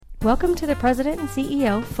Welcome to the President and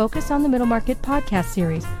CEO Focus on the Middle Market podcast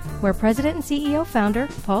series, where President and CEO founder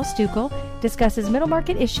Paul Stukel discusses middle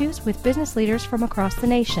market issues with business leaders from across the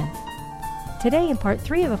nation. Today, in part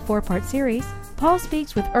 3 of a 4-part series, Paul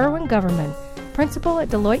speaks with Irwin Goverman, principal at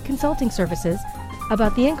Deloitte Consulting Services,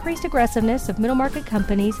 about the increased aggressiveness of middle market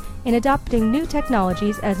companies in adopting new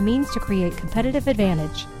technologies as means to create competitive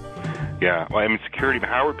advantage. Yeah, well, I mean, security,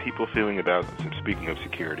 how are people feeling about, speaking of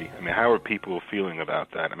security, I mean, how are people feeling about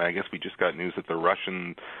that? I mean, I guess we just got news that the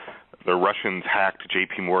Russians hacked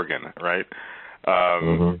JP Morgan, right?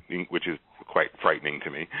 Which is quite frightening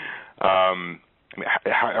to me. I mean,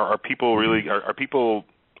 are people really, are people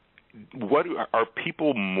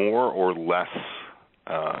more or less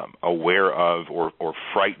aware of or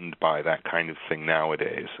frightened by that kind of thing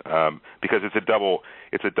nowadays? Because it's a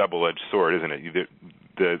double-edged sword, isn't it?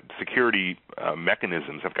 The security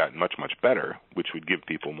mechanisms have gotten much, much better, which would give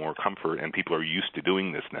people more comfort, and people are used to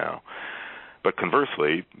doing this now. But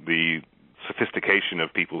conversely, the sophistication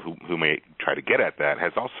of people who may try to get at that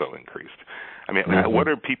has also increased. I mean, what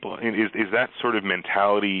are people? Is that sort of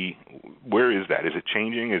mentality? Where is that? Is it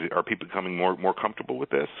changing? Are people becoming more comfortable with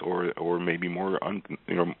this, or maybe more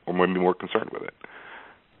concerned with it?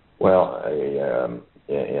 Well,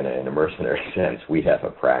 in a mercenary sense, we have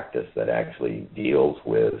a practice that actually deals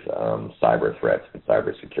with cyber threats and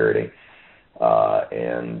cybersecurity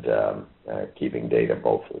and keeping data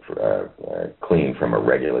both clean from a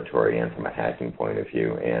regulatory and from a hacking point of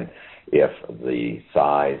view. And if the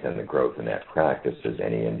size and the growth in that practice is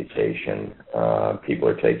any indication, people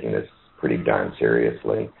are taking this pretty darn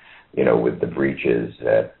seriously. You know, with the breaches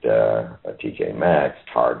at TJ Maxx,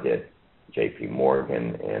 Target, JP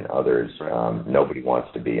Morgan, and others, nobody wants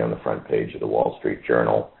to be on the front page of the Wall Street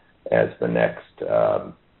Journal as the next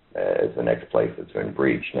place that's been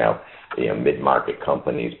breached. Now, mid-market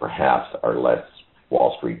companies perhaps are less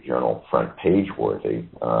Wall Street Journal front page worthy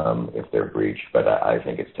if they're breached, but I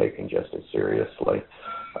think it's taken just as seriously.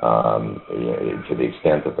 To the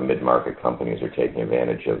extent that the mid-market companies are taking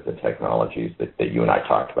advantage of the technologies that you and I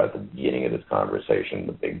talked about at the beginning of this conversation,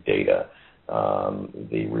 the big data,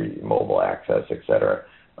 the mobile access, et cetera,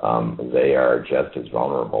 they are just as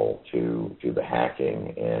vulnerable to the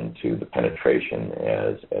hacking and to the penetration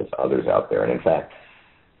as others out there. And in fact,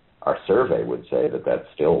 our survey would say that that's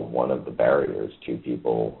still one of the barriers to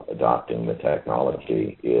people adopting the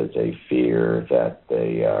technology, is a fear that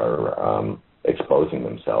they are exposing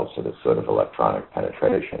themselves to this sort of electronic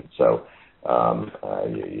penetration. So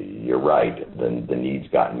you're right, the need's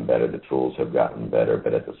gotten better, the tools have gotten better,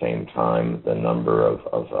 but at the same time, the number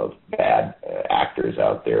of bad actors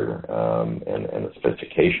out there and the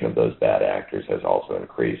sophistication of those bad actors has also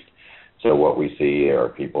increased. So what we see are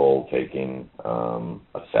people taking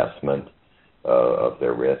assessment of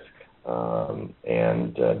their risk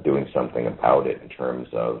and doing something about it in terms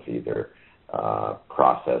of either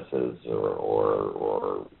processes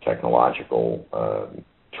or technological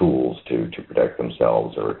tools to protect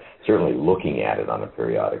themselves, or certainly looking at it on a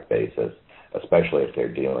periodic basis, especially if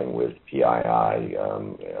they're dealing with PII,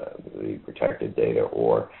 the protected data,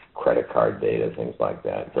 or credit card data, things like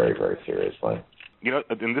that, very, very seriously. You know,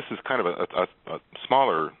 and this is kind of a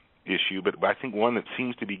smaller issue, but I think one that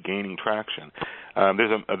seems to be gaining traction.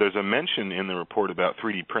 There's a mention in the report about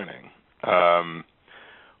 3D printing,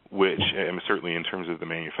 which, and certainly in terms of the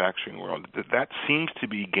manufacturing world, that seems to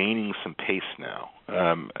be gaining some pace now.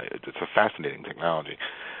 It's a fascinating technology.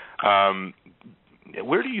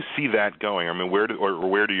 Where do you see that going? I mean, where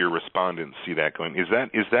do your respondents see that going? Is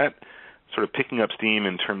that sort of picking up steam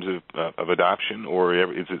in terms of adoption, or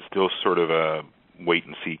is it still sort of a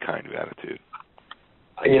wait-and-see kind of attitude?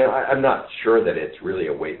 You know, I'm not sure that it's really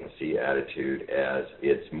a wait-and-see attitude as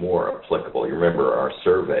it's more applicable. You remember our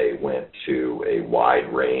survey went to a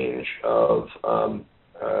wide range of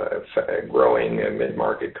growing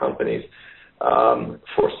mid-market companies.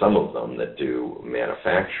 For some of them that do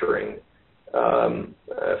manufacturing,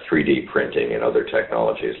 3D printing and other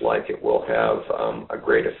technologies like it will have a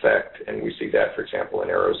great effect. And we see that, for example, in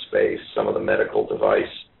aerospace, some of the medical device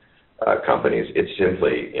companies. It's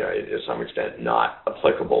simply, to some extent, not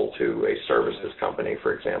applicable to a services company,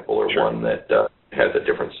 for example, or Sure. one that has a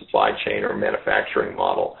different supply chain or manufacturing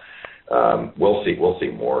model. We'll see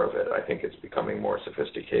more of it. I think it's becoming more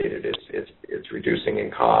sophisticated. It's reducing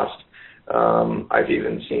in cost. I've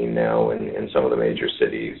even seen now in some of the major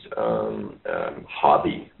cities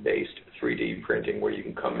hobby-based 3D printing where you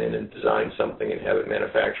can come in and design something and have it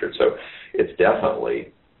manufactured. So it's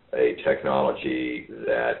definitely a technology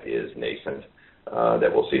that is nascent,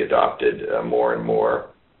 that we'll see adopted more and more.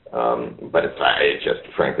 But it just,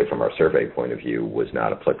 frankly, from our survey point of view, was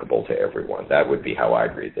not applicable to everyone. That would be how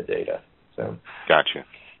I'd read the data. So. Gotcha.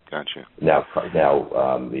 Now,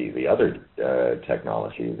 the other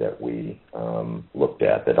technology that we looked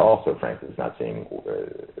at that also, frankly, is not seeing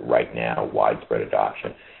right now widespread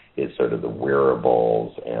adoption is sort of the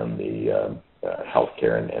wearables and the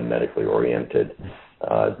healthcare and medically oriented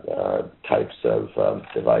types of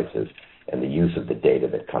devices, and the use of the data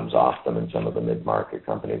that comes off them in some of the mid-market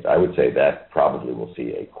companies. I would say that probably will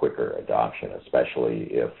see a quicker adoption, especially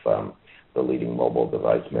if the leading mobile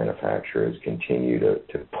device manufacturers continue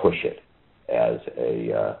to push it as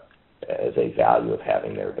a value of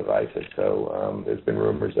having their devices. So there's been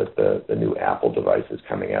rumors that the new Apple devices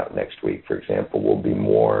coming out next week, for example, will be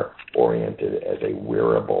more oriented as a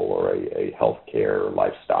wearable or a healthcare or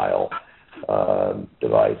lifestyle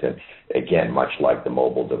device. And again, much like the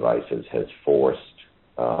mobile devices has forced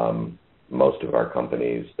most of our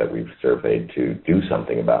companies that we've surveyed to do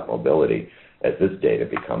something about mobility, as this data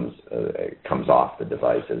comes off the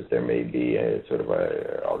devices, there may be a sort of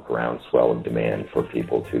a groundswell of demand for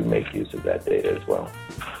people to make use of that data as well.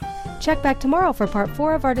 Check back tomorrow for part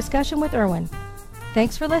 4 of our discussion with Irwin.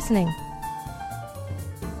 Thanks for listening.